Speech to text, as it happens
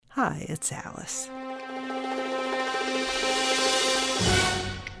Hi, it's Alice.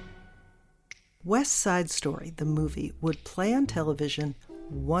 West Side Story, the movie, would play on television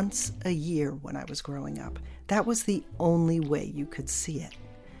once a year when I was growing up. That was the only way you could see it.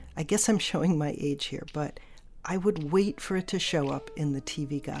 I guess I'm showing my age here, but I would wait for it to show up in the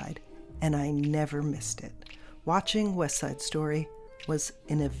TV guide, and I never missed it. Watching West Side Story was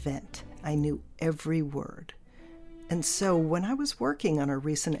an event. I knew every word. And so when I was working on a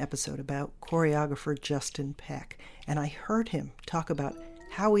recent episode about choreographer Justin Peck, and I heard him talk about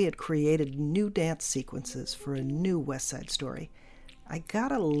how he had created new dance sequences for a new West Side Story, I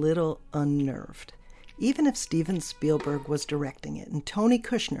got a little unnerved. Even if Steven Spielberg was directing it and Tony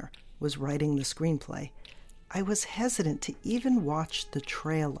Kushner was writing the screenplay, I was hesitant to even watch the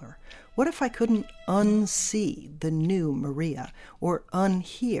trailer. What if I couldn't unsee the new Maria or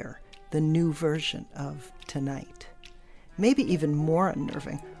unhear the new version of Tonight? Maybe even more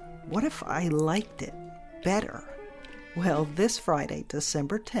unnerving, what if I liked it better? Well, this Friday,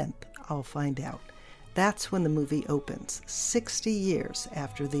 December 10th, I'll find out. That's when the movie opens, 60 years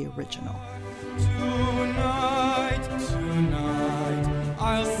after the original. Tonight,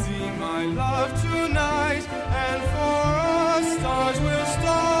 I'll see my love tonight, and for us stars will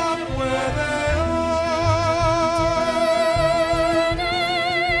stop where they are.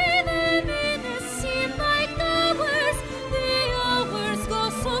 The minutes seem like hours, the hours go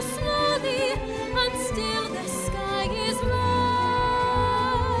so slowly, and still the sky is light.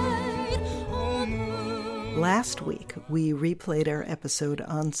 Oh, moon. Last week, we replayed our episode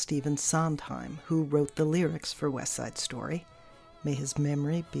on Stephen Sondheim, who wrote the lyrics for West Side Story. May his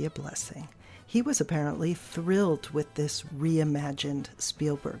memory be a blessing. He was apparently thrilled with this reimagined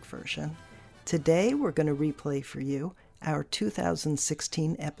Spielberg version. Today, we're going to replay for you our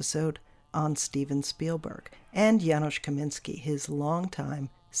 2016 episode on Steven Spielberg and Janusz Kaminski, his longtime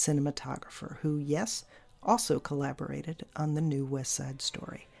cinematographer, who, yes, also collaborated on the new West Side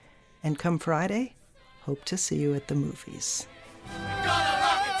Story. And come Friday, hope to see you at the movies.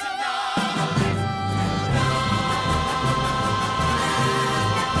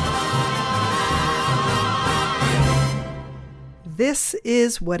 This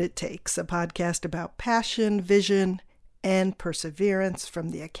is What It Takes, a podcast about passion, vision, and perseverance from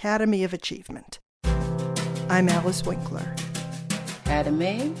the Academy of Achievement. I'm Alice Winkler.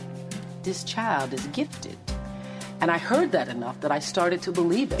 Adame, this child is gifted. And I heard that enough that I started to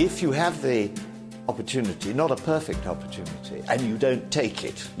believe it. If you have the opportunity, not a perfect opportunity, and you don't take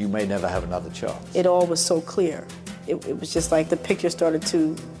it, you may never have another chance. It all was so clear. It was just like the picture started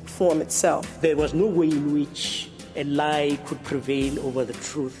to form itself. There was no way in which a lie could prevail over the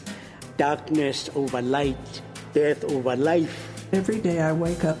truth, darkness over light, death over life. Every day I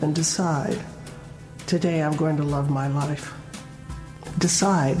wake up and decide, today I'm going to love my life.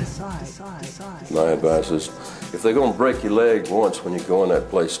 Decide. My advice is, if they're going to break your leg once when you go in that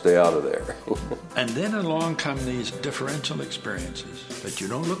place, stay out of there. And then along come these differential experiences that you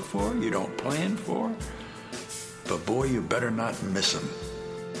don't look for, you don't plan for, but boy, you better not miss them.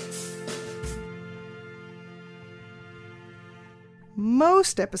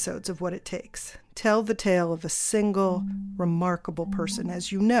 Most episodes of What It Takes tell the tale of a single, remarkable person,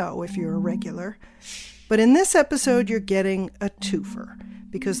 as you know if you're a regular. But in this episode, you're getting a twofer,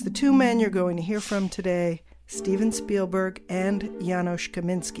 because the two men you're going to hear from today, Steven Spielberg and Janusz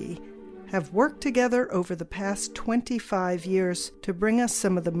Kaminski, have worked together over the past 25 years to bring us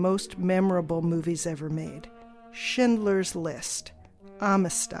some of the most memorable movies ever made. Schindler's List,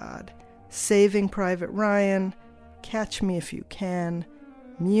 Amistad, Saving Private Ryan, Catch Me If You Can,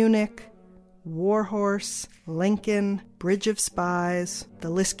 Munich, War Horse, Lincoln, Bridge of Spies. The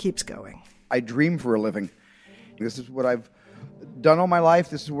list keeps going. I dream for a living. This is what I've done all my life.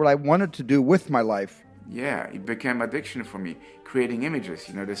 This is what I wanted to do with my life. Yeah, it became addiction for me, creating images,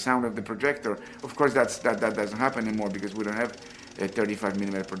 the sound of the projector. Of course, that doesn't happen anymore because we don't have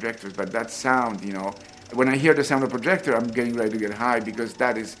 35mm projectors, but that sound, when I hear the sound of the projector, I'm getting ready to get high because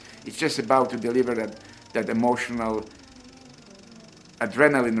it's just about to deliver that emotional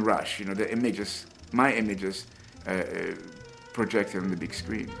adrenaline rush, the images, my images projected on the big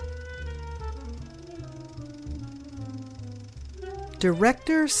screen.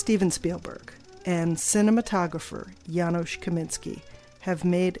 Director Steven Spielberg and cinematographer Janusz Kaminski have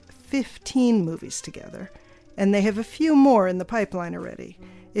made 15 movies together, and they have a few more in the pipeline already.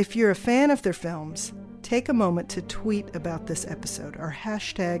 If you're a fan of their films, take a moment to tweet about this episode. Our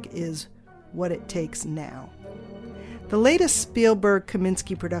hashtag is WhatItTakesNow. The latest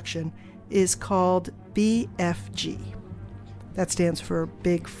Spielberg-Kaminski production is called BFG. That stands for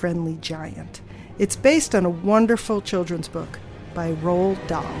Big Friendly Giant. It's based on a wonderful children's book by Roald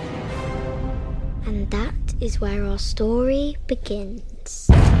Dahl. And that is where our story begins.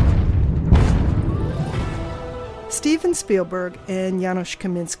 Steven Spielberg and Janusz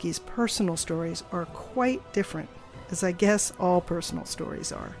Kaminski's personal stories are quite different, as I guess all personal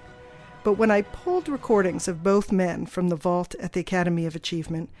stories are. But when I pulled recordings of both men from the vault at the Academy of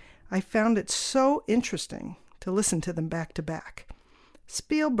Achievement, I found it so interesting to listen to them back to back.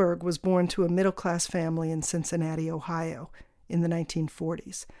 Spielberg was born to a middle-class family in Cincinnati, Ohio, in the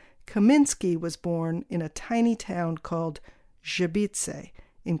 1940s. Kaminski was born in a tiny town called Gliwice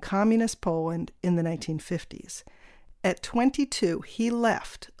in communist Poland in the 1950s. At 22, he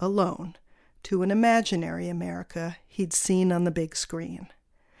left alone to an imaginary America he'd seen on the big screen.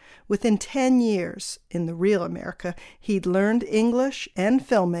 Within 10 years, in the real America, he'd learned English and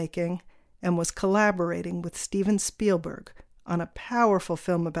filmmaking and was collaborating with Steven Spielberg on a powerful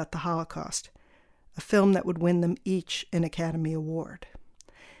film about the Holocaust, a film that would win them each an Academy Award.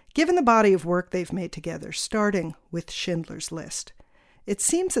 Given the body of work they've made together, starting with Schindler's List, it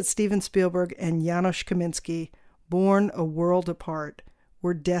seems that Steven Spielberg and Janusz Kaminski, born a world apart,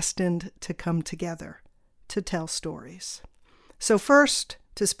 were destined to come together to tell stories. So first,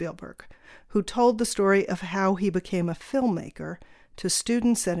 to Spielberg, who told the story of how he became a filmmaker to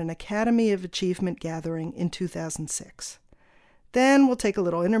students at an Academy of Achievement gathering in 2006. Then we'll take a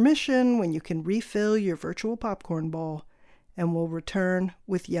little intermission when you can refill your virtual popcorn bowl, and we'll return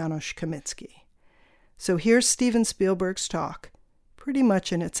with Janusz Kaminski. So here's Steven Spielberg's talk, pretty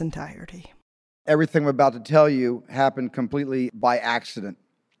much in its entirety. Everything I'm about to tell you happened completely by accident.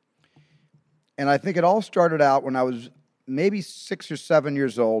 And I think it all started out when I was maybe 6 or 7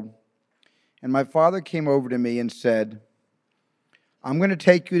 years old, and my father came over to me and said, "I'm going to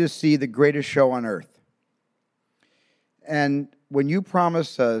take you to see the greatest show on earth." And when you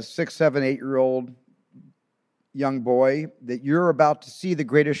promise a 6, 7, 8-year-old young boy that you're about to see the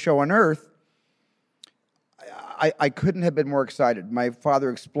greatest show on earth, I couldn't have been more excited. My father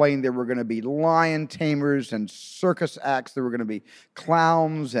explained there were going to be lion tamers and circus acts. There were going to be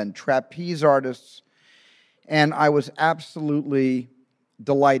clowns and trapeze artists. And I was absolutely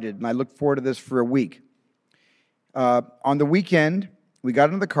delighted, and I looked forward to this for a week. On the weekend, we got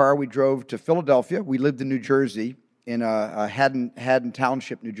into the car. We drove to Philadelphia. We lived in New Jersey, in Haddon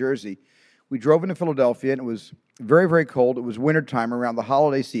Township, New Jersey. We drove into Philadelphia, and it was very, very cold. It was wintertime around the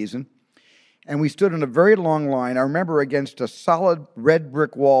holiday season. And we stood in a very long line, I remember, against a solid red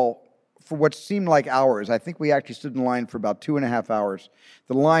brick wall for what seemed like hours. I think we actually stood in line for about 2.5 hours.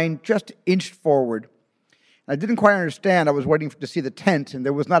 The line just inched forward. I didn't quite understand. I was waiting to see the tent, and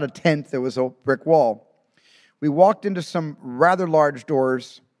there was not a tent. There was a brick wall. We walked into some rather large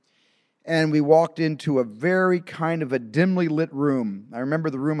doors, and we walked into a very kind of a dimly lit room. I remember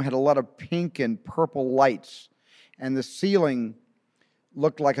the room had a lot of pink and purple lights, and the ceiling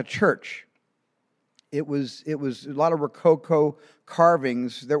looked like a church. It was a lot of Rococo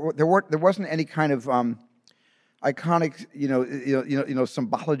carvings. There wasn't any kind of iconic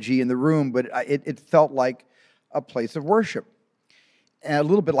symbology in the room, but it felt like a place of worship, and a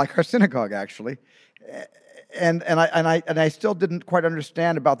little bit like our synagogue, actually. And I still didn't quite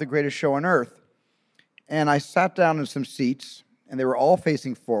understand about the greatest show on earth. And I sat down in some seats, and they were all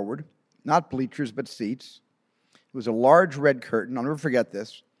facing forward, not bleachers, but seats. It was a large red curtain. I'll never forget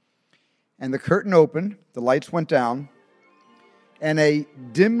this. And the curtain opened, the lights went down, and a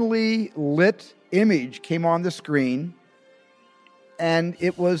dimly lit image came on the screen, and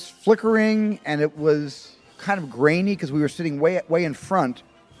it was flickering, and it was kind of grainy because we were sitting way in front.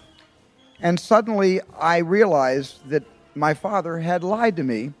 And suddenly I realized that my father had lied to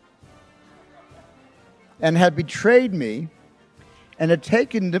me and had betrayed me and had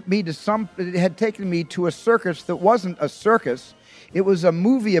taken me to a circus that wasn't a circus. It was a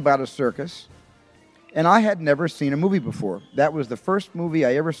movie about a circus, and I had never seen a movie before. That was the first movie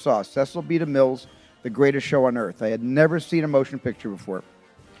I ever saw, Cecil B. DeMille's The Greatest Show on Earth. I had never seen a motion picture before.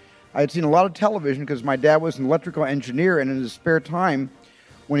 I had seen a lot of television because my dad was an electrical engineer, and in his spare time,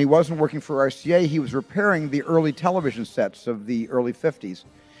 when he wasn't working for RCA, he was repairing the early television sets of the early 50s.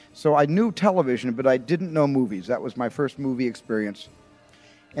 So I knew television, but I didn't know movies. That was my first movie experience.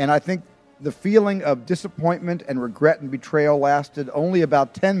 And I think the feeling of disappointment and regret and betrayal lasted only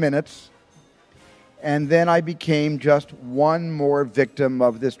about 10 minutes. And then I became just one more victim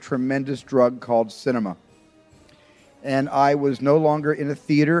of this tremendous drug called cinema. And I was no longer in a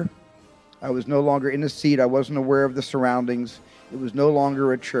theater. I was no longer in a seat. I wasn't aware of the surroundings. It was no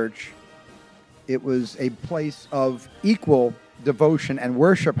longer a church. It was a place of equal devotion and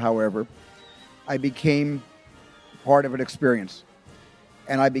worship, however. I became part of an experience.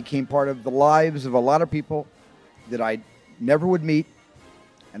 And I became part of the lives of a lot of people that I never would meet,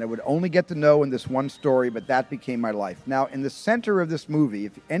 and I would only get to know in this one story, but that became my life. Now, in the center of this movie,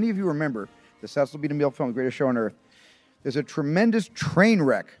 if any of you remember the Cecil B. DeMille film, The Greatest Show on Earth, there's a tremendous train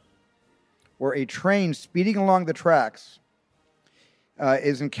wreck where a train speeding along the tracks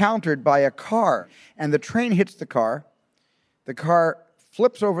is encountered by a car, and the train hits the car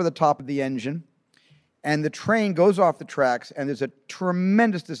flips over the top of the engine, and the train goes off the tracks, and there's a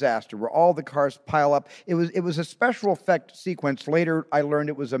tremendous disaster where all the cars pile up. It was a special effect sequence. Later, I learned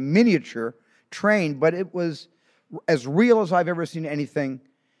it was a miniature train, but it was as real as I've ever seen anything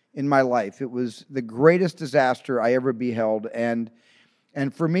in my life. It was the greatest disaster I ever beheld, and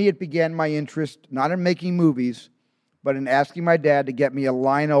for me, it began my interest not in making movies, but in asking my dad to get me a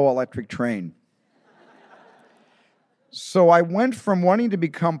Lino electric train. So I went from wanting to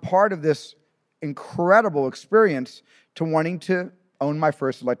become part of this incredible experience to wanting to own my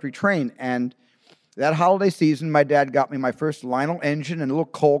first electric train. And that holiday season, my dad got me my first Lionel engine and a little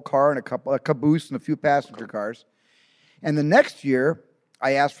coal car and a caboose and a few passenger cars. And the next year,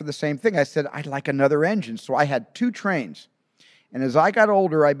 I asked for the same thing. I said, I'd like another engine. So I had 2 trains. And as I got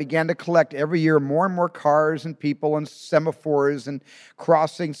older, I began to collect every year more and more cars and people and semaphores and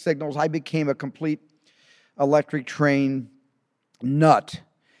crossing signals. I became a complete electric train nut.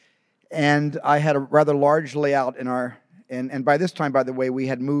 And I had a rather large layout in our, and by this time, by the way, we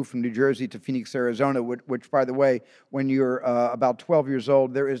had moved from New Jersey to Phoenix, Arizona, which by the way, when you're about 12 years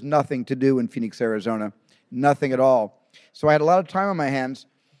old, there is nothing to do in Phoenix, Arizona. Nothing at all. So I had a lot of time on my hands.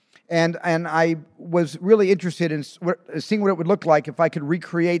 And I was really interested in seeing what it would look like if I could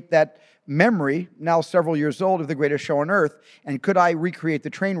recreate that memory, now several years old, of The Greatest Show on Earth, and could I recreate the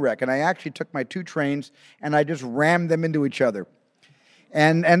train wreck? And I actually took my 2 trains and I just rammed them into each other.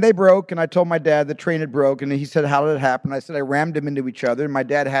 And they broke, and I told my dad the train had broke, and he said, how did it happen? I said, I rammed them into each other, and my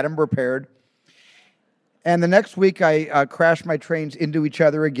dad had them repaired. And the next week, I crashed my trains into each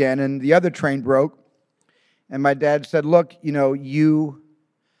other again, and the other train broke. And my dad said, look,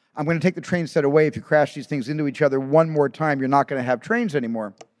 I'm going to take the train set away. If you crash these things into each other one more time, you're not going to have trains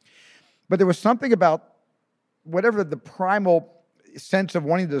anymore. But there was something about whatever the primal sense of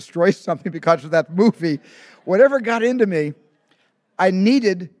wanting to destroy something because of that movie, whatever got into me, I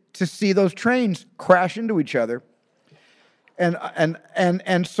needed to see those trains crash into each other.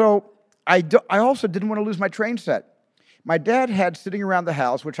 And so I also didn't want to lose my train set. My dad had sitting around the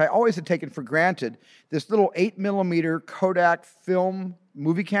house, which I always had taken for granted, this little 8mm Kodak film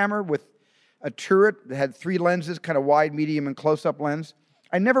movie camera with a turret that had 3 lenses, kind of wide, medium, and close-up lens.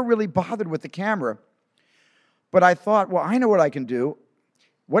 I never really bothered with the camera. But I thought, well, I know what I can do.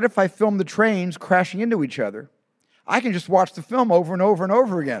 What if I film the trains crashing into each other? I can just watch the film over and over and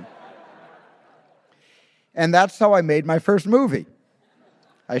over again. And that's how I made my first movie.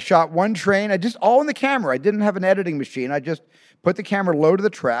 I shot one train, all in the camera. I didn't have an editing machine. I just put the camera low to the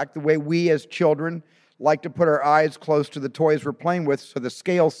track, the way we as children like to put our eyes close to the toys we're playing with, so the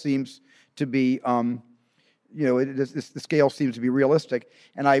scale seems to be, the scale seems to be realistic.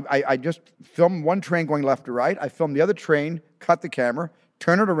 And I just filmed one train going left to right. I filmed the other train, cut the camera,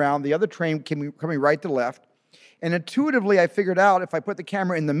 turn it around, the other train coming right to left. And intuitively, I figured out if I put the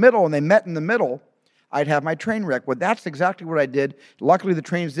camera in the middle and they met in the middle, I'd have my train wreck. Well, that's exactly what I did. Luckily, the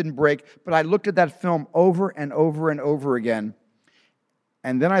trains didn't break, but I looked at that film over and over and over again.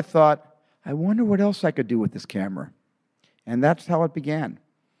 And then I thought, I wonder what else I could do with this camera. And that's how it began.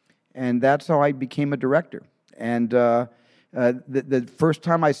 And that's how I became a director. And the first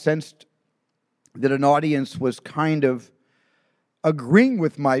time I sensed that an audience was kind of agreeing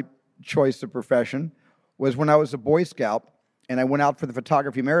with my choice of profession was when I was a Boy Scout, and I went out for the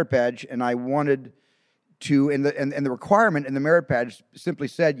photography merit badge, and I wanted to, and the requirement in the merit badge simply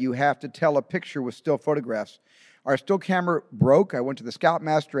said you have to tell a picture with still photographs. Our still camera broke. I went to the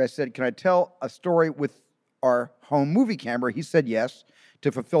Scoutmaster. I said, can I tell a story with our home movie camera? He said yes,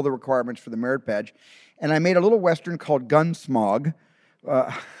 to fulfill the requirements for the merit badge. And I made a little Western called Gunsmog.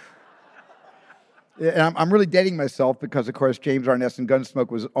 And I'm really dating myself because, of course, James Arness and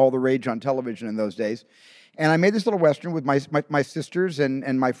Gunsmoke was all the rage on television in those days. And I made this little Western with my sisters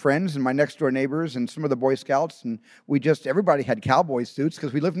and my friends and my next-door neighbors and some of the Boy Scouts. And everybody had cowboy suits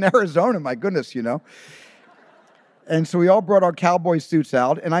because we lived in Arizona, my goodness, And so we all brought our cowboy suits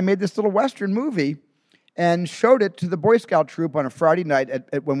out, and I made this little Western movie and showed it to the Boy Scout troop on a Friday night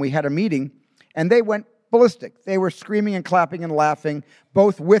when we had a meeting, and they went ballistic. They were screaming and clapping and laughing,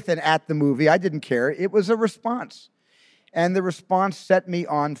 both with and at the movie. I didn't care. It was a response. And the response set me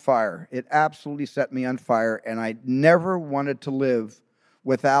on fire. It absolutely set me on fire, and I never wanted to live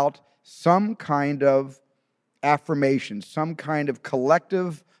without some kind of affirmation, some kind of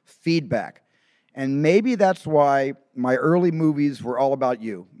collective feedback. And maybe that's why my early movies were all about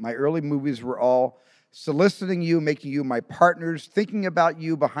you. My early movies were all soliciting you, making you my partners, thinking about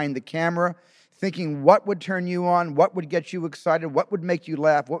you behind the camera, thinking what would turn you on, what would get you excited, what would make you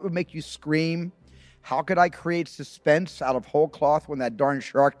laugh, what would make you scream. How could I create suspense out of whole cloth when that darn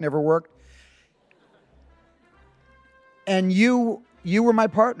shark never worked? And you were my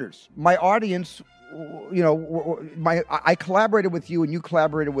partners. My audience, I collaborated with you and you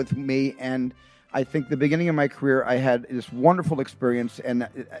collaborated with me, and I think the beginning of my career, I had this wonderful experience, and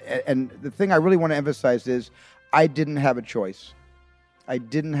the thing I really want to emphasize is I didn't have a choice. I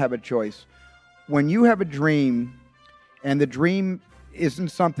didn't have a choice. When you have a dream, and the dream isn't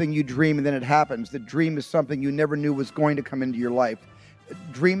something you dream and then it happens, the dream is something you never knew was going to come into your life.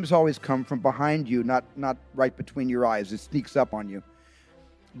 Dreams always come from behind you, not right between your eyes. It sneaks up on you.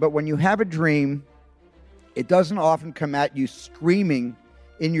 But when you have a dream, it doesn't often come at you screaming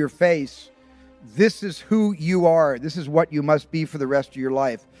in your face, this is who you are. This is what you must be for the rest of your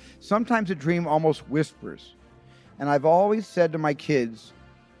life. Sometimes a dream almost whispers. And I've always said to my kids,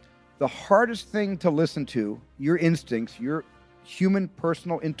 the hardest thing to listen to, your instincts, your human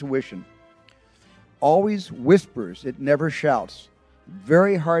personal intuition, always whispers. It never shouts.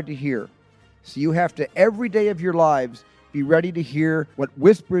 Very hard to hear. So you have to, every day of your lives, be ready to hear what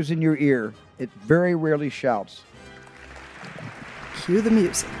whispers in your ear. It very rarely shouts. Cue the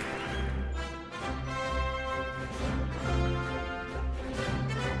music.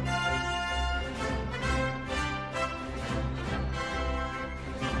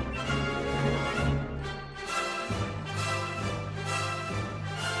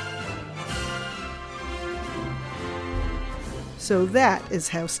 So that is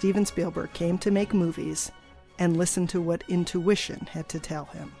how Steven Spielberg came to make movies and listen to what intuition had to tell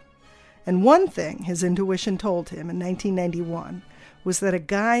him. And one thing his intuition told him in 1991 was that a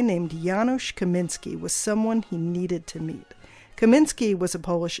guy named Janusz Kaminski was someone he needed to meet. Kaminski was a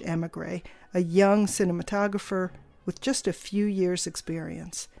Polish émigré, a young cinematographer with just a few years'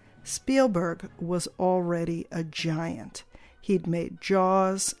 experience. Spielberg was already a giant. He'd made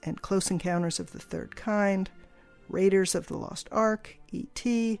Jaws and Close Encounters of the Third Kind, Raiders of the Lost Ark,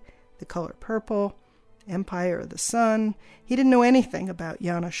 E.T., The Color Purple, Empire of the Sun. He didn't know anything about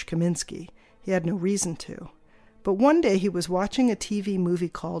Janusz Kaminski. He had no reason to. But one day he was watching a TV movie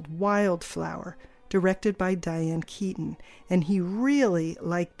called Wildflower, directed by Diane Keaton, and he really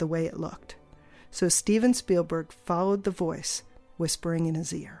liked the way it looked. So Steven Spielberg followed the voice, whispering in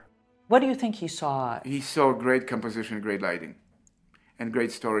his ear. What do you think he saw? He saw great composition, great lighting, and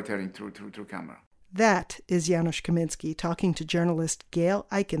great storytelling through camera. That is Janusz Kaminski talking to journalist Gail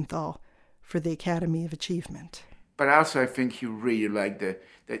Eichenthal for the Academy of Achievement. But also I think he really liked that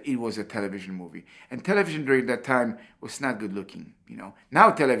it was a television movie. And television during that time was not good looking, you know.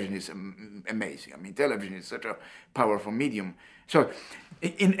 Now television is amazing. I mean, television is such a powerful medium. So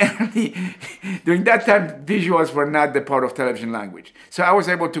during that time, visuals were not the part of television language. So I was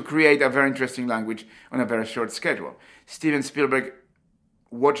able to create a very interesting language on a very short schedule. Steven Spielberg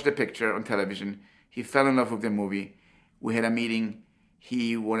watched the picture on television. He fell in love with the movie. We had a meeting.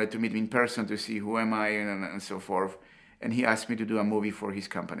 He wanted to meet me in person to see who am I and so forth. And he asked me to do a movie for his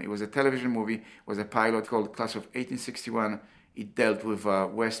company. It was a television movie. It was a pilot called Class of 1861. It dealt with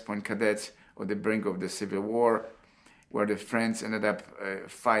West Point cadets on the brink of the Civil War, where the Friends ended up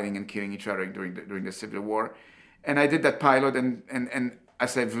fighting and killing each other during the Civil War. And I did that pilot, and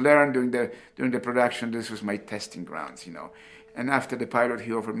as I've learned during the production, this was my testing grounds, you know. And after the pilot,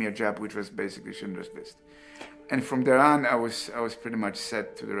 he offered me a job, which was basically Schindler's List. And from there on, I was pretty much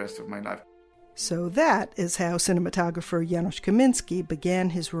set to the rest of my life. So that is how cinematographer Janusz Kaminski began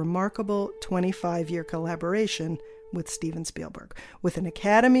his remarkable 25-year collaboration with Steven Spielberg, with an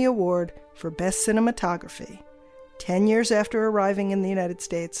Academy Award for Best Cinematography, 10 years after arriving in the United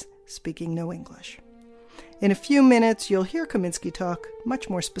States, speaking no English. In a few minutes, you'll hear Kaminski talk much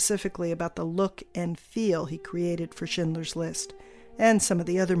more specifically about the look and feel he created for Schindler's List and some of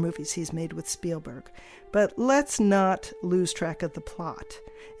the other movies he's made with Spielberg. But let's not lose track of the plot.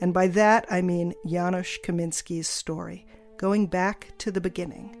 And by that, I mean Janusz Kaminski's story, going back to the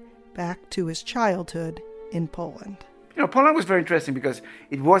beginning, back to his childhood in Poland. You know, Poland was very interesting because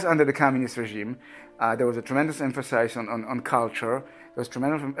it was under the communist regime. There was a tremendous emphasis on culture. There was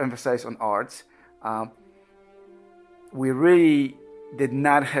tremendous emphasis on arts. We really did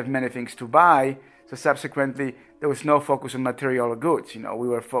not have many things to buy, so subsequently there was no focus on material goods. You know, we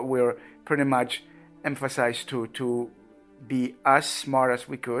were pretty much emphasized to be as smart as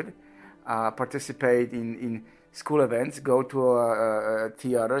we could, participate in school events, go to a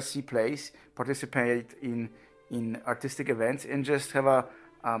theater, see plays, participate in artistic events, and just have a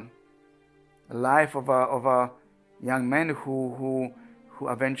life of a young man who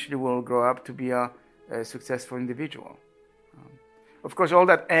eventually will grow up to be a successful individual. Of course, all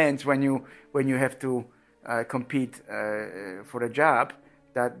that ends when you have to compete for a job.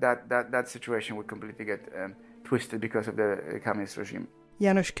 That situation would completely get twisted because of the communist regime.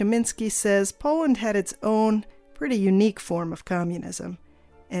 Janusz Kaminski says Poland had its own pretty unique form of communism,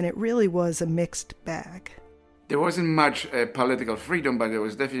 and it really was a mixed bag. There wasn't much political freedom, but there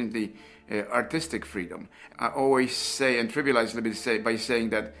was definitely artistic freedom. I always say and trivialize a little bit by saying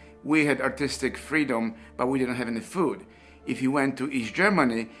that we had artistic freedom, but we didn't have any food. If you went to East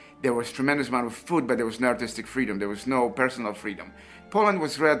Germany, there was tremendous amount of food, but there was no artistic freedom. There was no personal freedom. Poland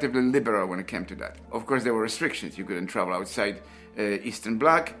was relatively liberal when it came to that. Of course, there were restrictions. You couldn't travel outside Eastern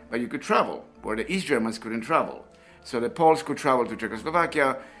Bloc, but you could travel, where the East Germans couldn't travel. So the Poles could travel to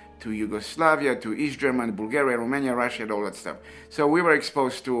Czechoslovakia, to Yugoslavia, to East Germany, Bulgaria, Romania, Russia, and all that stuff. So we were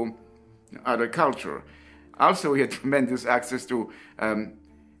exposed to other culture. Also, we had tremendous access to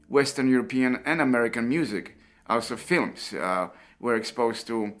Western European and American music. Also films. We're exposed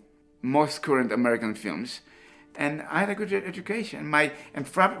to most current American films. And I had a good education. Right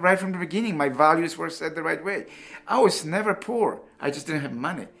from the beginning, my values were set the right way. I was never poor. I just didn't have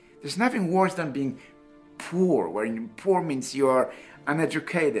money. There's nothing worse than being poor, where poor means you are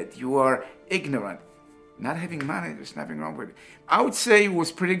uneducated, you are ignorant. Not having money, there's nothing wrong with it. I would say it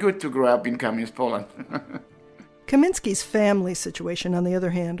was pretty good to grow up in communist Poland. Kaminski's family situation, on the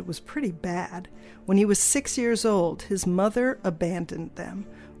other hand, was pretty bad. When he was 6 years old, his mother abandoned them,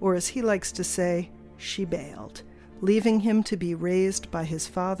 or as he likes to say, she bailed, leaving him to be raised by his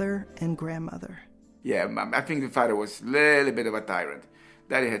father and grandmother. Yeah, I think the father was a little bit of a tyrant.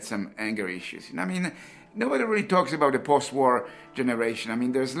 Daddy had some anger issues. I mean, nobody really talks about the post-war generation. I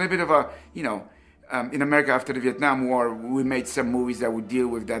mean, there's a little bit of a, in America after the Vietnam War, we made some movies that would deal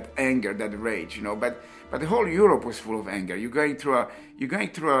with that anger, that rage, but the whole Europe was full of anger. You're going through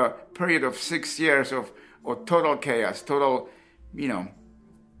a period of 6 years of total chaos, total,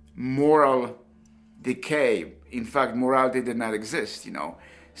 moral decay. In fact, morality did not exist,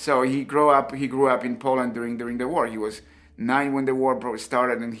 So he grew up in Poland during the war. He was 9 when the war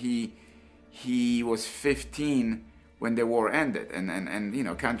started, and he was 15 when the war ended.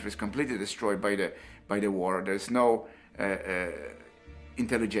 And country was completely destroyed by the war. There's no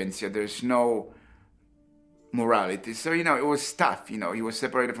intelligentsia. There's no morality. So, it was tough. He was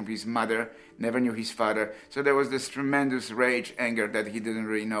separated from his mother, never knew his father. So there was this tremendous rage, anger that he didn't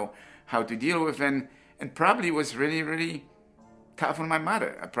really know how to deal with, and probably was really, really tough on my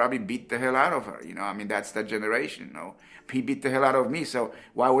mother. I probably beat the hell out of her. That's that generation. He beat the hell out of me, so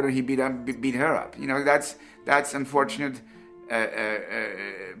why wouldn't he beat her up? That's unfortunate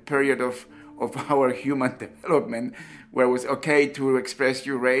period of our human development, where it was okay to express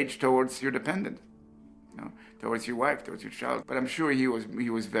your rage towards your dependent, towards your wife, towards your child. But I'm sure he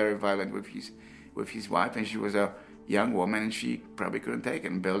was very violent with his wife, and she was a young woman, and she probably couldn't take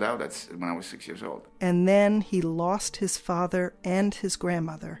it and bailed out. That's when I was 6 years old. And then he lost his father and his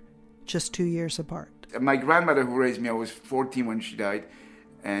grandmother just 2 years apart. My grandmother who raised me, I was 14 when she died,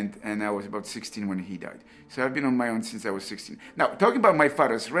 and I was about 16 when he died. So I've been on my own since I was 16. Now, talking about my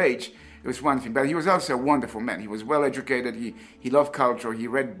father's rage, it was one thing, but he was also a wonderful man. He was well educated, he loved culture, he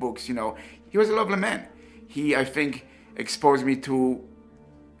read books, He was a lovely man. He, I think, exposed me to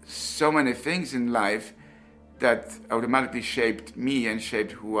so many things in life that automatically shaped me and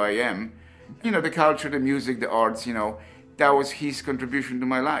shaped who I am. The culture, the music, the arts, that was his contribution to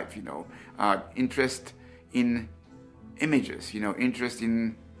my life, interest in images, interest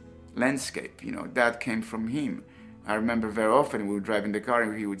in landscape, that came from him. I remember very often we would drive in the car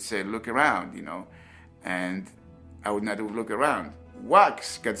and he would say, look around, and I would not look around.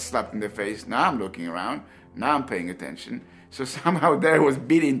 Wax got slapped in the face, now I'm looking around, now I'm paying attention. So somehow there was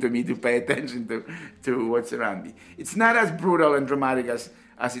beating to me to pay attention to what's around me. It's not as brutal and dramatic as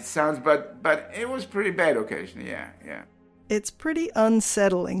it sounds, but it was pretty bad occasionally, yeah. It's pretty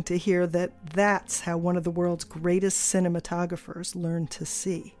unsettling to hear that that's how one of the world's greatest cinematographers learned to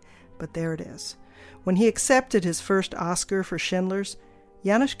see. But there it is. When he accepted his first Oscar for Schindler's,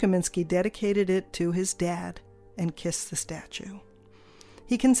 Janusz Kaminski dedicated it to his dad and kissed the statue.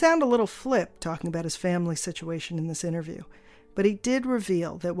 He can sound a little flip talking about his family situation in this interview, but he did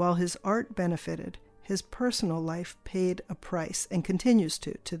reveal that while his art benefited, his personal life paid a price and continues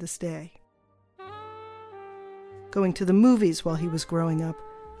to this day. Going to the movies while he was growing up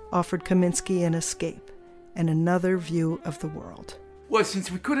offered Kaminski an escape and another view of the world. Well,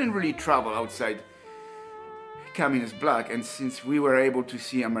 since we couldn't really travel outside coming as black, and since we were able to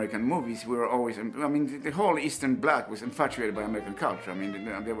see American movies, we were always, I mean, the whole Eastern Bloc was infatuated by American culture. I mean,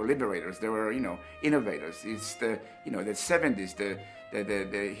 they were liberators, they were, innovators. It's the 70s, the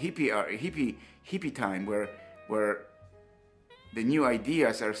hippie time where the new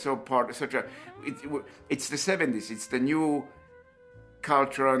ideas are so it's the 70s, it's the new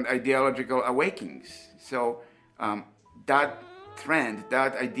cultural and ideological awakenings. So that trend,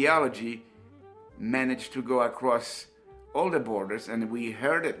 that ideology managed to go across all the borders, and we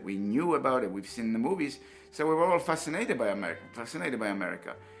heard it, we knew about it, we've seen the movies, so we were all fascinated by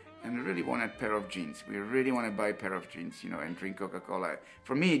America, and we really wanted a pair of jeans. We really want to buy a pair of jeans, and drink Coca-Cola.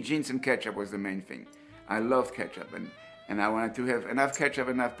 For me, jeans and ketchup was the main thing. I loved ketchup, and I wanted to have enough ketchup,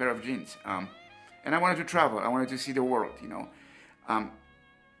 enough pair of jeans, and I wanted to travel. I wanted to see the world,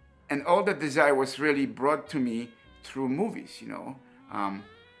 and all that desire was really brought to me through movies,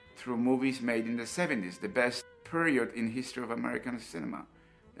 through movies made in the 70s, the best period in history of American cinema,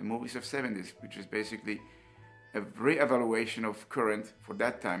 the movies of 70s, which is basically a re-evaluation of for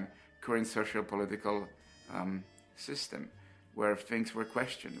that time, current social political system, where things were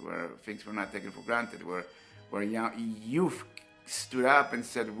questioned, where things were not taken for granted, where youth stood up and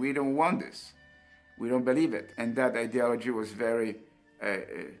said, we don't want this, we don't believe it. And that ideology was very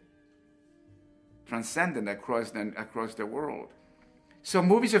transcendent across the world. So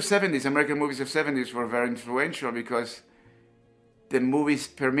movies of 70s, American movies of 70s were very influential because the movies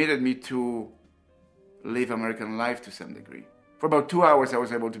permitted me to live American life to some degree. For about 2 hours I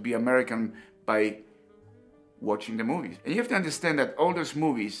was able to be American by watching the movies. And you have to understand that all those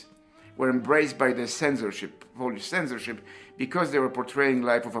movies were embraced by the censorship, Polish censorship, because they were portraying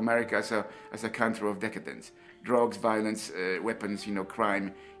life of America as a country of decadence. Drugs, violence, weapons,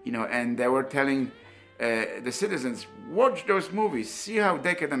 crime, and they were telling the citizens, watch those movies, see how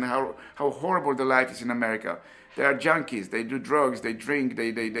decadent, how horrible the life is in America. They are junkies, they do drugs, they drink,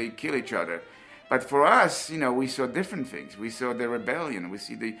 they kill each other. But for us, we saw different things. We saw the rebellion, we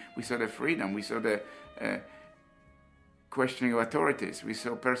saw the freedom, we saw the questioning of authorities, we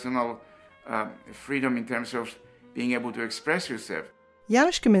saw personal freedom in terms of being able to express yourself.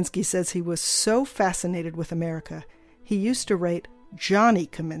 Janusz Kaminski says he was so fascinated with America, he used to write Johnny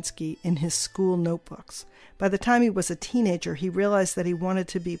Kaminski in his school notebooks. By the time he was a teenager, he realized that he wanted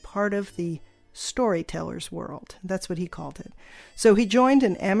to be part of the storyteller's world. That's what he called it. So he joined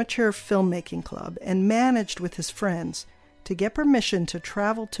an amateur filmmaking club and managed with his friends to get permission to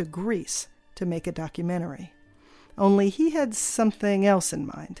travel to Greece to make a documentary. Only he had something else in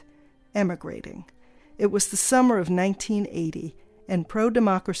mind, emigrating. It was the summer of 1980, and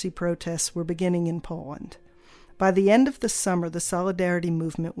pro-democracy protests were beginning in Poland. By the end of the summer, the Solidarity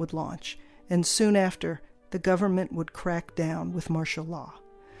movement would launch, and soon after, the government would crack down with martial law.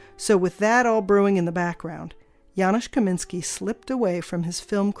 So with that all brewing in the background, Janusz Kaminski slipped away from his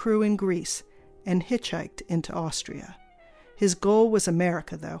film crew in Greece and hitchhiked into Austria. His goal was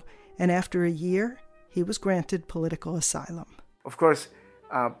America, though, and after a year, he was granted political asylum. Of course,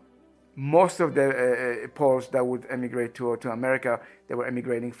 most of the Poles that would emigrate to America, they were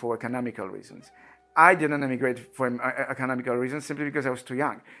emigrating for economical reasons. I didn't emigrate for economical reasons simply because I was too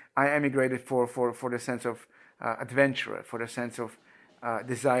young. I emigrated for the sense of adventure, for the sense of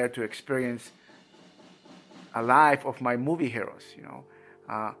desire to experience a life of my movie heroes.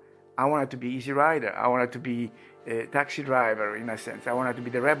 I wanted to be Easy Rider. I wanted to be a taxi driver, in a sense. I wanted to be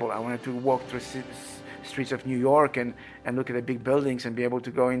the rebel. I wanted to walk through streets of New York and look at the big buildings and be able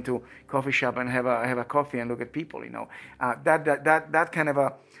to go into coffee shop and have a coffee and look at people. That kind of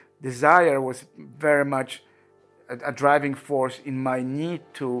a desire was very much a driving force in my need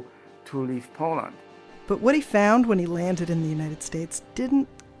to leave Poland. But what he found when he landed in the United States didn't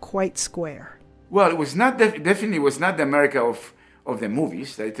quite square. Well, it was not definitely was not the America of the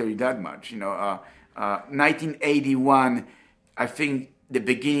movies. I tell you that much. 1981, I think the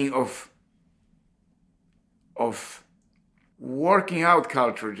beginning of working out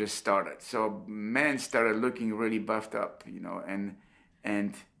culture just started. So men started looking really buffed up, and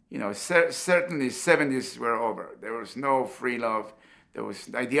certainly 70s were over. There was no free love.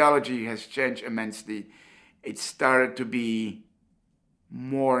 Ideology has changed immensely. It started to be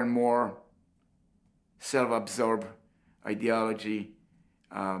more and more self-absorbed ideology,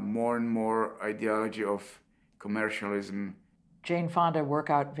 more and more ideology of commercialism. Jane Fonda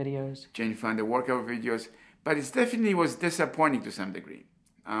workout videos. But it definitely was disappointing to some degree.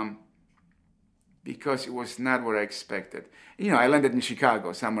 Because it was not what I expected. I landed in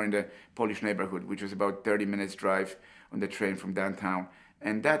Chicago, somewhere in the Polish neighborhood, which was about 30 minutes drive on the train from downtown.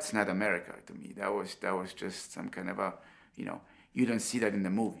 And that's not America to me. That was just some kind of you don't see that in the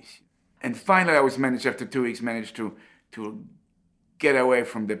movies. And finally, I was managed, after 2 weeks, to get away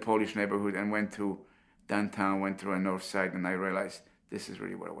from the Polish neighborhood and went to downtown, went through a north side, and I realized this is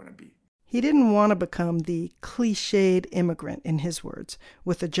really where I want to be. He didn't want to become the cliched immigrant, in his words,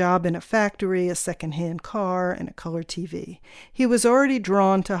 with a job in a factory, a second-hand car, and a color TV. He was already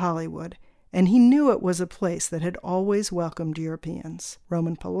drawn to Hollywood, and he knew it was a place that had always welcomed Europeans.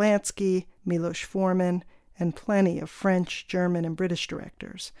 Roman Polanski, Milos Forman, and plenty of French, German, and British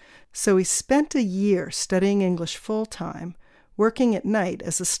directors. So he spent a year studying English full-time, working at night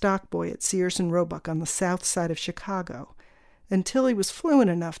as a stock boy at Sears and Roebuck on the south side of Chicago, until he was fluent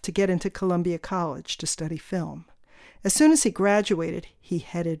enough to get into Columbia College to study film. As soon as he graduated, he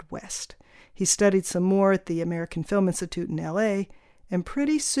headed west. He studied some more at the American Film Institute in L.A., and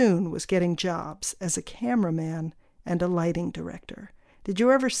pretty soon was getting jobs as a cameraman and a lighting director. Did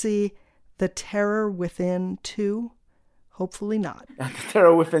you ever see The Terror Within 2? Hopefully not. The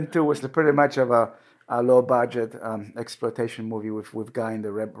Terror Within 2 was pretty much of a low-budget exploitation movie with guy in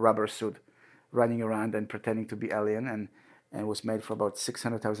the rubber suit running around and pretending to be alien, and was made for about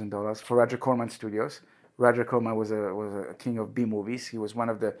 $600,000 for Roger Corman Studios. Roger Corman was a king of B-movies. He was one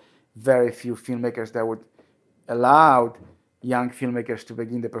of the very few filmmakers that would allow young filmmakers to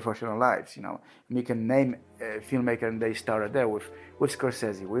begin their professional lives. You know, and you can name a filmmaker, and they started there with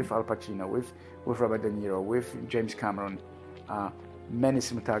Scorsese, with Al Pacino, with Robert De Niro, with James Cameron, many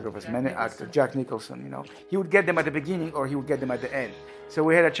cinematographers, many actors, Jack Nicholson. You know, he would get them at the beginning, or he would get them at the end. So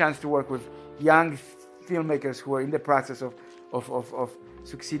we had a chance to work with young filmmakers who are in the process of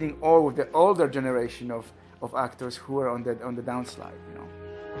succeeding, or with the older generation of actors who are on the downslide, you know.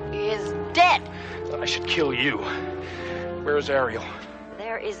 He is dead. I should kill you. Where is Ariel?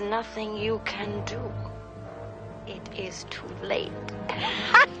 There is nothing you can do. It is too late.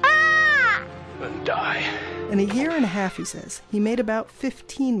 Then die. In a year and a half, he says, he made about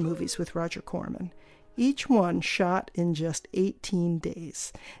 15 movies with Roger Corman, each one shot in just 18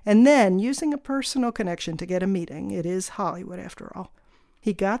 days. And then, using a personal connection to get a meeting, it is Hollywood after all,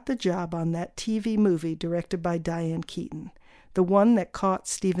 he got the job on that TV movie directed by Diane Keaton, the one that caught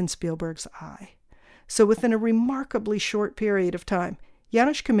Steven Spielberg's eye. So within a remarkably short period of time,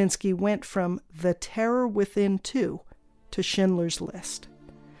 Janusz Kaminski went from The Terror Within 2 to Schindler's List.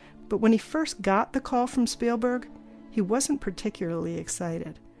 But when he first got the call from Spielberg, he wasn't particularly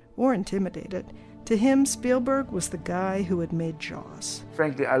excited or intimidated. To him, Spielberg was the guy who had made Jaws.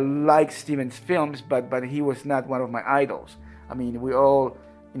 Frankly, I like Steven's films, but he was not one of my idols. I mean, we all,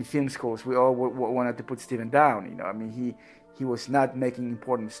 in film schools, we all wanted to put Steven down, you know. I mean, he was not making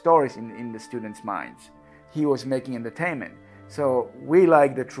important stories in the students' minds. He was making entertainment. So we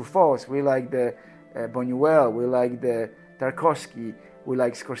like the Truffauts, we like the Buñuel, we like the Tarkovsky, we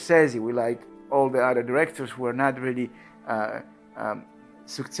like Scorsese, we like all the other directors who are not really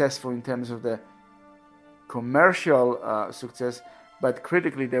successful in terms of the commercial success, but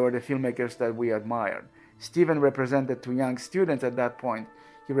critically they were the filmmakers that we admired. Steven represented to young students at that point,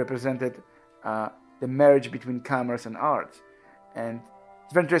 he represented the marriage between commerce and art. And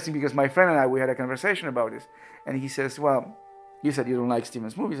it's very interesting because my friend and I, we had a conversation about this, and he says, well, you said you don't like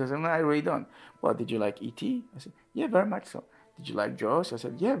Steven's movies. I said, no, I really don't. Well, did you like E.T.? I said, yeah, very much so. Did you like Jaws? I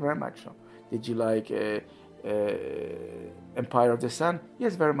said, yeah, very much so. Did you like Empire of the Sun?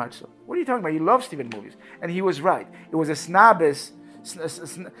 Yes, very much so. What are you talking about? You love Steven movies. And he was right. It was a snobbish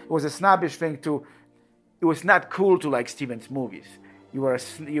thing to, it was not cool to like Steven's movies. You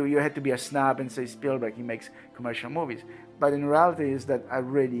had to be a snob and say Spielberg, he makes commercial movies. But in reality is that I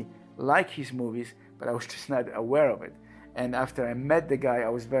really like his movies, but I was just not aware of it. And after I met the guy, I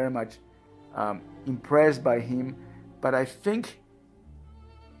was very much impressed by him. But I think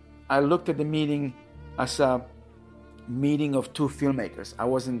I looked at the meeting as a meeting of two filmmakers. I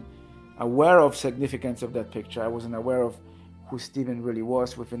wasn't aware of significance of that picture. I wasn't aware of who Steven really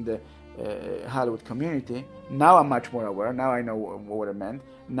was within the Hollywood community. Now I'm much more aware. Now I know what it meant.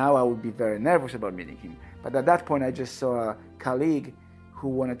 Now I would be very nervous about meeting him. But at that point, I just saw a colleague who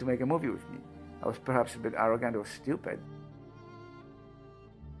wanted to make a movie with me. I was perhaps a bit arrogant or stupid.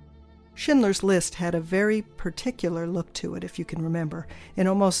 Schindler's List had a very particular look to it, if you can remember, an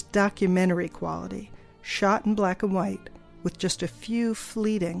almost documentary quality, shot in black and white, with just a few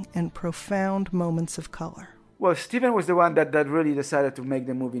fleeting and profound moments of color. Well, Steven was the one that really decided to make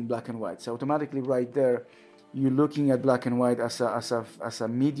the movie in black and white. So automatically right there, you're looking at black and white as a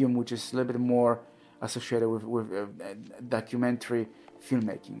medium which is a little bit more associated with documentary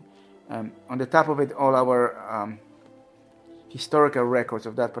filmmaking. On the top of it, all our historical records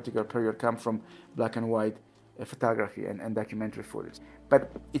of that particular period come from black and white photography and documentary footage.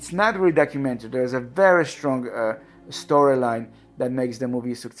 But it's not really documentary. There's a very strong storyline that makes the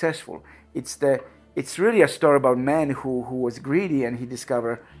movie successful. It's really a story about a man who was greedy, and he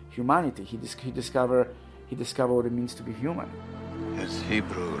discovered humanity. He discovered what it means to be human. It's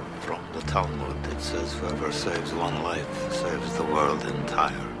Hebrew from the Talmud. It says, whoever saves one life saves the world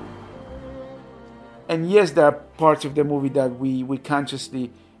entire. And yes, there are parts of the movie that we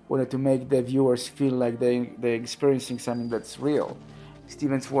consciously wanted to make the viewers feel like they're experiencing something that's real.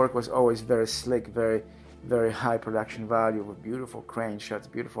 Steven's work was always very slick, very, very high production value, with beautiful crane shots,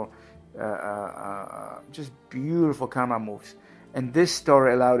 beautiful, just beautiful camera moves. And this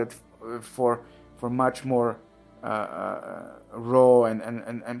story allowed it for much more raw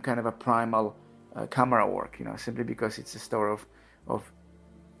and kind of a primal camera work, simply because it's a story of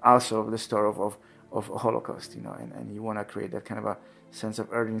the story of Holocaust, and you want to create that kind of a sense of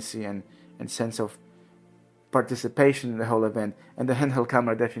urgency and sense of participation in the whole event. And the handheld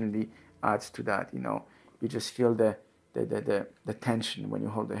camera definitely adds to that. You just feel the tension when you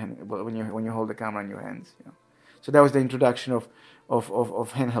hold when you hold the camera in your hands. So that was the introduction of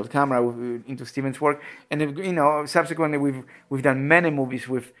handheld camera into Steven's work, and subsequently we've done many movies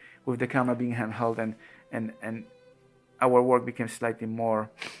with the camera being handheld, and our work became slightly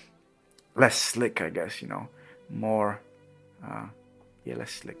less slick, I guess,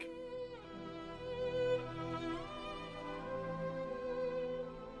 less slick.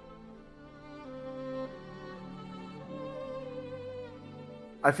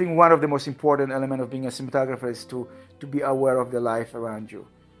 I think one of the most important elements of being a cinematographer is to be aware of the life around you.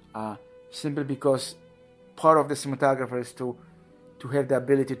 Simply because part of the cinematographer is to have the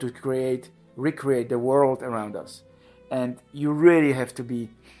ability to recreate the world around us. And you really have to be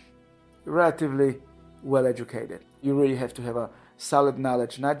relatively well educated. You really have to have a solid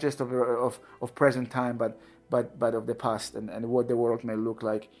knowledge, not just of present time, but of the past and what the world may look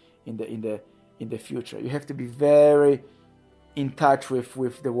like in the future. You have to be very in touch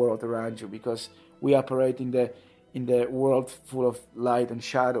with the world around you, because we operate in the world full of light and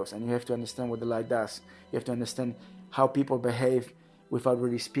shadows, and you have to understand what the light does. You have to understand how people behave without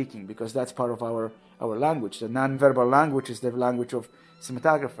really speaking, because that's part of our language. The non-verbal language is the language of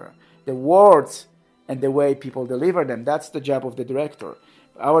cinematographer. The words and the way people deliver them, that's the job of the director.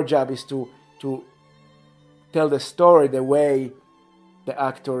 Our job is to tell the story the way the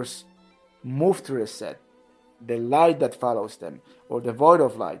actors move through the set, the light that follows them, or the void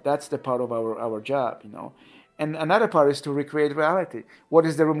of light. That's the part of our job, And another part is to recreate reality. What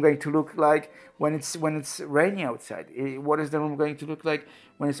is the room going to look like when it's rainy outside? What is the room going to look like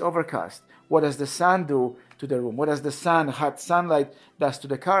when it's overcast? What does the sun do to the room? What does the hot sunlight does to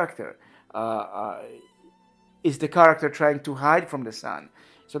the character? Is the character trying to hide from the sun?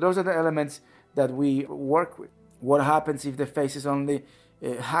 So those are the elements that we work with. What happens if the face is only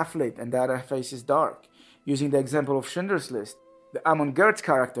half lit and the other face is dark? Using the example of Schindler's List, the Amon Goeth's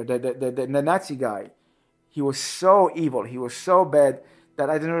character, the Nazi guy, he was so evil, he was so bad that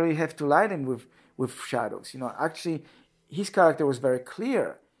I didn't really have to light him with shadows. Actually, his character was very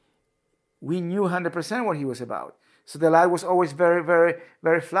clear. We knew 100% what he was about. So the light was always very, very,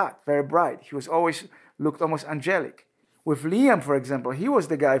 very flat, very bright. He was always looked almost angelic. With Liam, for example, he was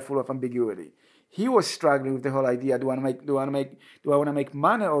the guy full of ambiguity. He was struggling with the whole idea: do I want to make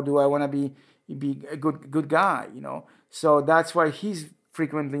money, or do I want to be a good guy? So that's why he's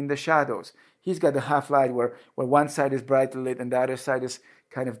frequently in the shadows. He's got the half light where one side is brightly lit and the other side is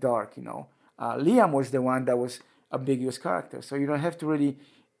kind of dark. Liam was the one that was ambiguous character. So you don't have to really.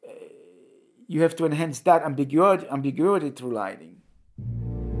 You have to enhance that ambiguity through lighting.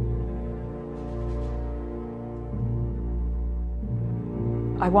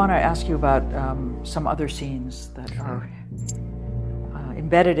 I want to ask you about some other scenes that are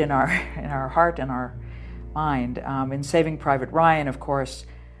embedded in our heart and our mind. In Saving Private Ryan, of course,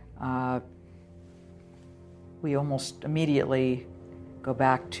 we almost immediately go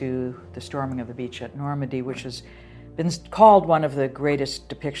back to the storming of the beach at Normandy, which has been called one of the greatest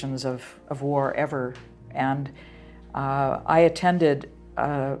depictions of war ever. And I attended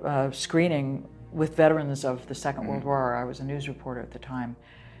a screening with veterans of the Second World War. I was a news reporter at the time,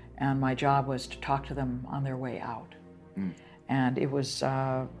 and my job was to talk to them on their way out. And it was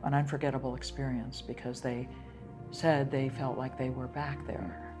an unforgettable experience, because they said they felt like they were back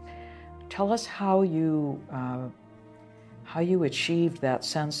there. Tell us how you achieved that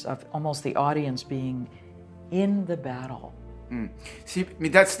sense of almost the audience being in the battle. See, I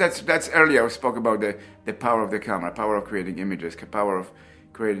mean, that's earlier I spoke about the power of the camera, power of creating images, power of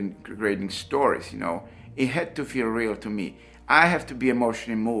creating stories. It had to feel real to me. I have to be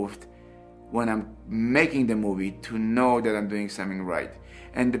emotionally moved when I'm making the movie to know that I'm doing something right.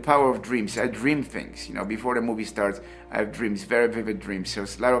 and the power of dreams. I dream things, before the movie starts. I have dreams, very vivid dreams. So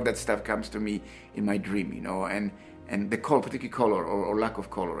a lot of that stuff comes to me in my dream, and the color, particularly color or lack of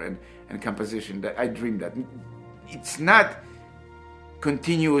color and composition. That I dream that. It's not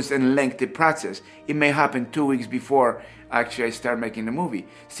continuous and lengthy process. It may happen 2 weeks before actually I start making the movie.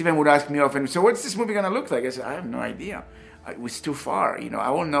 Steven would ask me often, so what's this movie gonna look like? I said, I have no idea. It was too far. I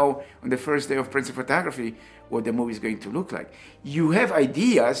won't know on the first day of Prince of Photography what the movie is going to look like. You have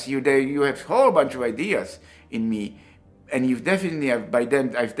ideas. You have a whole bunch of ideas in me, and you've definitely by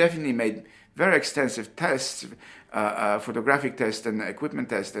then I've definitely made very extensive tests, photographic tests and equipment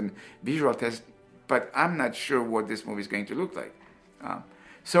tests and visual tests. But I'm not sure what this movie is going to look like.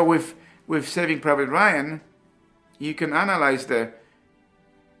 So with Saving Private Ryan, you can analyze the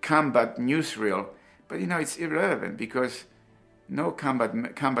combat newsreel, but it's irrelevant because no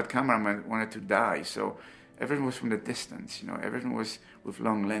combat cameraman wanted to die. So everything was from the distance. Everything was with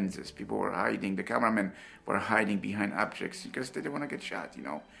long lenses. People were hiding. The cameramen were hiding behind objects because they didn't want to get shot.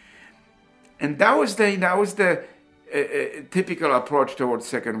 And that was the typical approach towards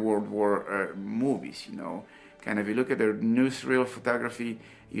Second World War movies. Kind of, you look at the newsreel photography,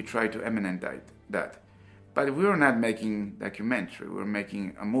 you try to emanate that. But we were not making documentary, we were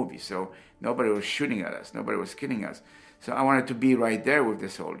making a movie, so nobody was shooting at us, nobody was killing us. So I wanted to be right there with the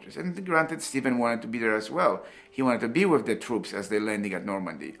soldiers. And granted, Steven wanted to be there as well. He wanted to be with the troops as they're landing at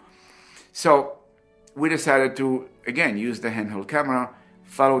Normandy. So we decided to, again, use the handheld camera,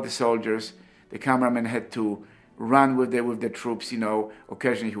 follow the soldiers. The cameraman had to run with the troops,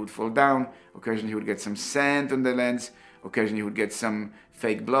 Occasionally he would fall down, occasionally he would get some sand on the lens, occasionally he would get some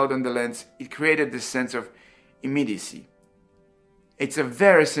fake blood on the lens. It created this sense of immediacy. It's a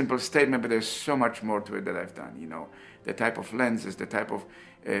very simple statement, but there's so much more to it that I've done, The type of lenses, the type of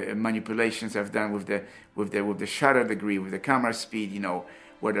manipulations I've done with the shutter degree, with the camera speed,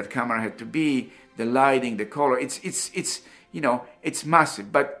 where that camera had to be, the lighting, the color. It's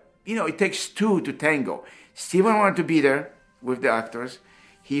massive, but it takes two to tango. Steven wanted to be there with the actors.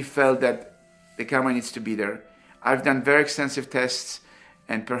 He felt that the camera needs to be there. I've done very extensive tests,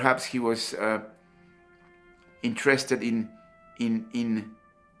 and perhaps he was interested in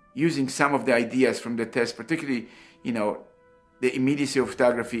using some of the ideas from the test, particularly, the immediacy of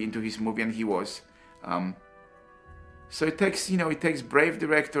photography into his movie, and he was. So it takes brave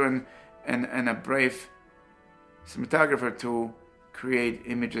director and a brave cinematographer to create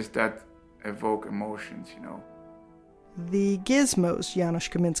images that evoke emotions, The gizmos Janusz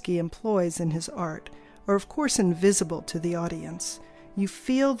Kaminski employs in his art are of course invisible to the audience. You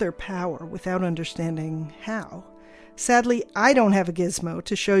feel their power without understanding how. Sadly, I don't have a gizmo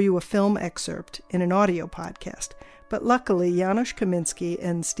to show you a film excerpt in an audio podcast, but luckily Janusz Kaminski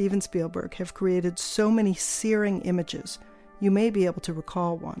and Steven Spielberg have created so many searing images, you may be able to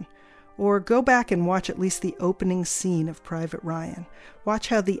recall one. Or go back and watch at least the opening scene of Private Ryan. Watch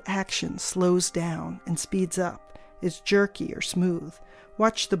how the action slows down and speeds up, is jerky or smooth.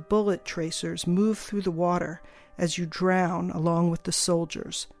 Watch the bullet tracers move through the water as you drown along with the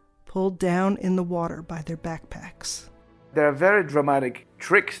soldiers, pulled down in the water by their backpacks. There are very dramatic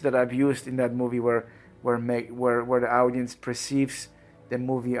tricks that I've used in that movie where the audience perceives the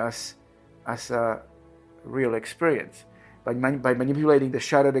movie as a real experience. By manipulating the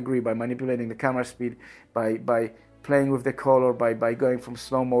shutter degree, by manipulating the camera speed, by playing with the color, by going from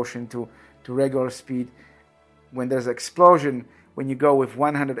slow motion to regular speed. When there's an explosion, when you go with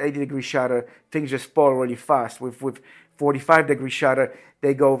 180-degree shutter, things just spoil really fast. With 45-degree shutter,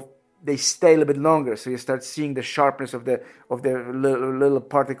 they stay a little bit longer, so you start seeing the sharpness of the little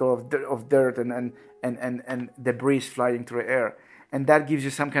particle of dirt and debris flying through the air, and that gives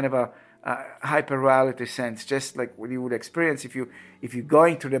you some kind of a hyper-reality sense, just like what you would experience if you're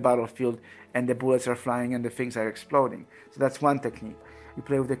going to the battlefield and the bullets are flying and the things are exploding. So that's one technique. You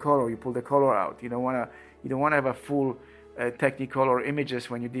play with the color, you pull the color out. You don't want to have a full Technicolor images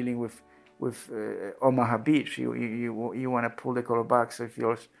when you're dealing with Omaha Beach. You want to pull the color back so it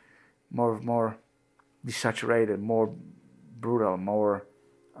feels more desaturated, more brutal, more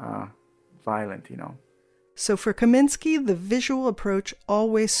violent. So for Kaminski, the visual approach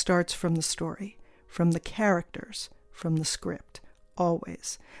always starts from the story, from the characters, from the script,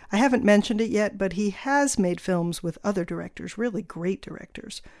 always. I haven't mentioned it yet, but he has made films with other directors, really great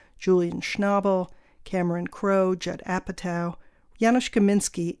directors. Julian Schnabel, Cameron Crowe, Judd Apatow. Janusz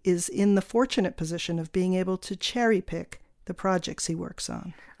Kaminski is in the fortunate position of being able to cherry-pick the projects he works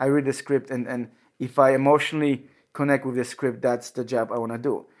on. I read the script, and if I emotionally connect with the script, that's the job I want to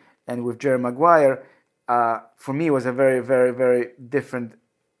do. And with Jerry Maguire, for me, it was a very, very, very different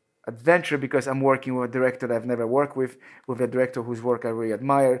adventure because I'm working with a director that I've never worked with a director whose work I really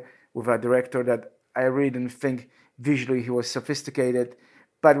admire, with a director that I really didn't think visually he was sophisticated,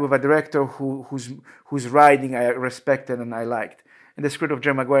 but with a director whose writing I respected and I liked. And the script of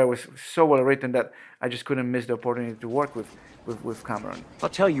Jerry Maguire was so well written that I just couldn't miss the opportunity to work with Cameron. I'll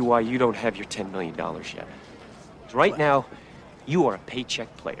tell you why you don't have your $10 million yet. 'Cause right now, you are a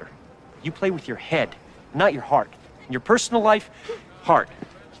paycheck player. You play with your head, not your heart. In your personal life, heart.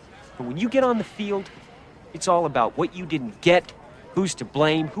 But when you get on the field, it's all about what you didn't get, who's to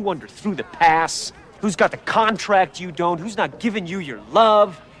blame, who underthrew the pass, who's got the contract you don't, who's not giving you your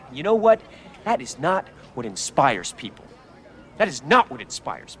love. And you know what? That is not what inspires people. That is not what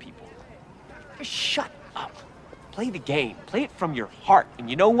inspires people. Just shut up. Play the game. Play it from your heart. And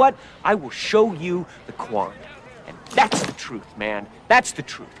you know what? I will show you the Quan. And that's the truth, man. That's the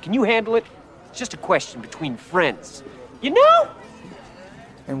truth. Can you handle it? It's just a question between friends. You know?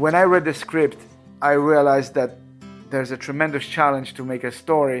 And when I read the script, I realized that there's a tremendous challenge to make a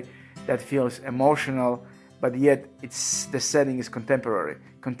story that feels emotional, but yet the setting is contemporary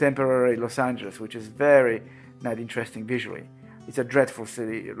Los Angeles, which is very not interesting visually. It's a dreadful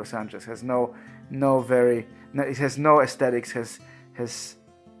city. Los Angeles has it has no aesthetics. It's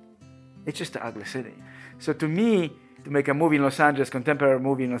just an ugly city. So to me, to make a movie in Los Angeles, contemporary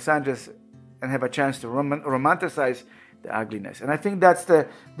movie in Los Angeles, and have a chance to romanticize the ugliness, and I think that's the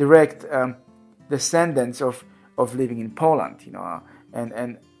direct descendants of living in Poland,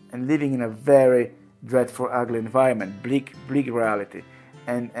 and living in a very dreadful, ugly environment, bleak reality,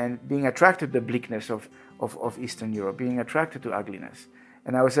 and being attracted to the bleakness of Eastern Europe, being attracted to ugliness.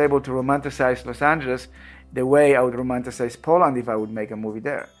 And I was able to romanticize Los Angeles the way I would romanticize Poland if I would make a movie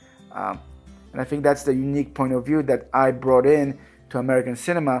there. And I think that's the unique point of view that I brought in to American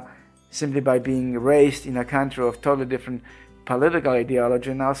cinema simply by being raised in a country of totally different political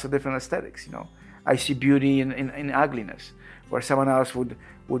ideology and also different aesthetics. I see beauty in ugliness, where someone else would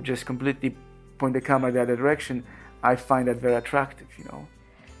just completely point the camera the other direction. I find that very attractive.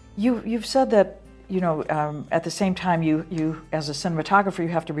 You've said that at the same time you as a cinematographer you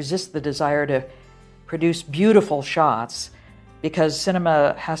have to resist the desire to produce beautiful shots because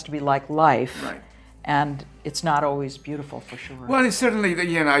cinema has to be like life, right. And it's not always beautiful for sure. Well, it's certainly,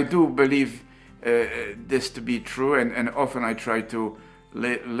 I do believe this to be true, and often I try to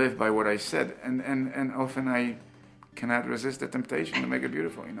live by what I said, and often I cannot resist the temptation to make it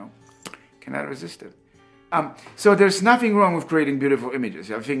beautiful, cannot resist it. So there's nothing wrong with creating beautiful images.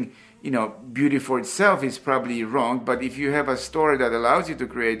 I think, beauty for itself is probably wrong, but if you have a story that allows you to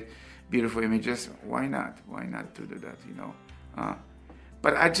create beautiful images, why not? Why not to do that,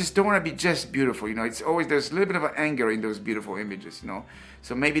 But I just don't want to be just beautiful, It's always, there's a little bit of an anger in those beautiful images,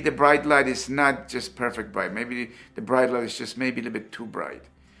 So maybe the bright light is not just perfect bright. Maybe the bright light is just maybe a little bit too bright.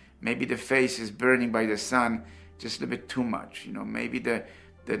 Maybe the face is burning by the sun just a little bit too much, Maybe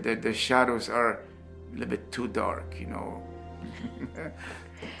the shadows are a little bit too dark,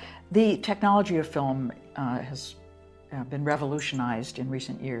 The technology of film has been revolutionized in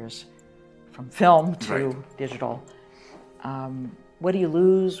recent years, from film to digital. What do you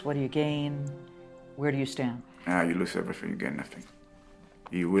lose? What do you gain? Where do you stand? You lose everything, you gain nothing.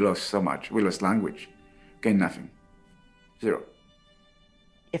 We lost so much. We lost language, gain nothing. Zero.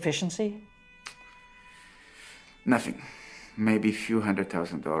 Efficiency? Nothing. Maybe a few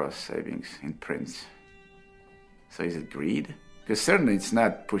 $100,000 savings in prints. So is it greed? Because certainly it's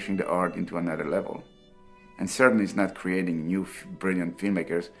not pushing the art into another level. And certainly it's not creating new brilliant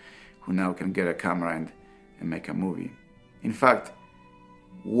filmmakers who now can get a camera and make a movie. In fact,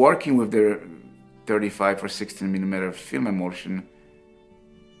 working with the 35 or 16 millimeter film emulsion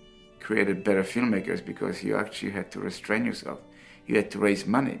created better filmmakers because you actually had to restrain yourself. You had to raise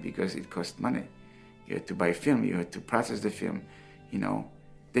money because it cost money. You had to buy film, you had to process the film.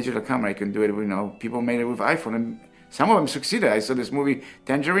 Digital camera, you can do it, people made it with iPhone, and some of them succeeded. I saw this movie,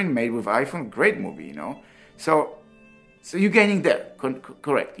 Tangerine, made with iPhone, great movie, So you're gaining there,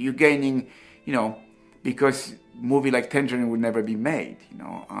 correct. You're gaining, because movie like Tangerine would never be made,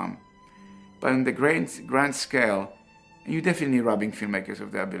 But in the grand scale, you're definitely robbing filmmakers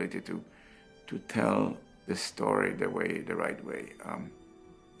of the ability to tell the story the right way.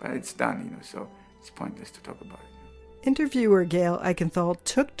 But it's done, so it's pointless to talk about it. Interviewer Gail Eichenthal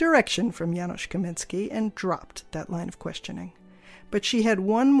took direction from Janusz Kaminski and dropped that line of questioning. But she had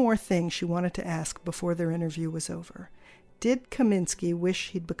one more thing she wanted to ask before their interview was over. Did Kaminski wish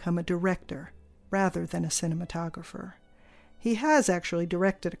he'd become a director rather than a cinematographer? He has actually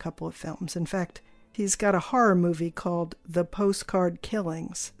directed a couple of films. In fact, he's got a horror movie called The Postcard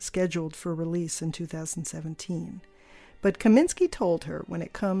Killings, scheduled for release in 2017. But Kaminski told her, when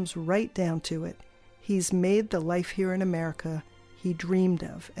it comes right down to it, he's made the life here in America he dreamed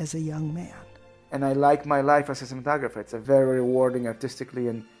of as a young man. And I like my life as a cinematographer. It's a very rewarding artistically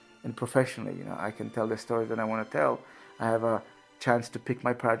and professionally. You know, I can tell the stories that I want to tell. I have a chance to pick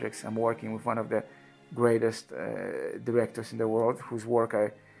my projects. I'm working with one of the greatest directors in the world, whose work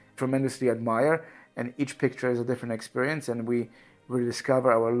I tremendously admire. And each picture is a different experience, and we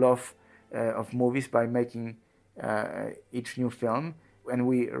rediscover our love of movies by making each new film. And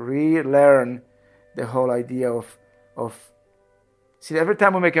we relearn the whole idea of see, every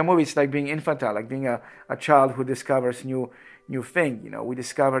time we make a movie, it's like being infantile, like being a child who discovers new thing. You know, we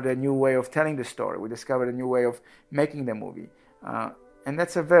discovered a new way of telling the story. We discovered a new way of making the movie. And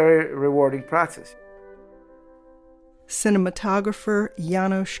that's a very rewarding process. Cinematographer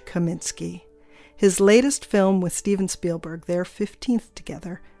Janusz Kaminski. His latest film with Steven Spielberg, their 15th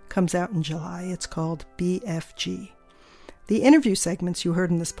together, comes out in July. It's called BFG. The interview segments you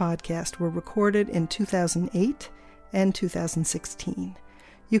heard in this podcast were recorded in 2008 and 2016.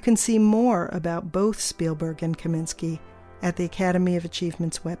 You can see more about both Spielberg and Kaminski at the Academy of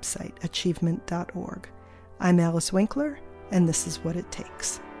Achievement's website, achievement.org. I'm Alice Winkler, and this is What It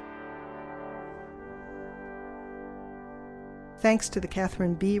Takes. Thanks to the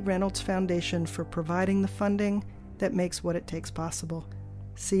Catherine B. Reynolds Foundation for providing the funding that makes What It Takes possible.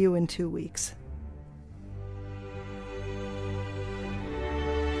 See you in 2 weeks.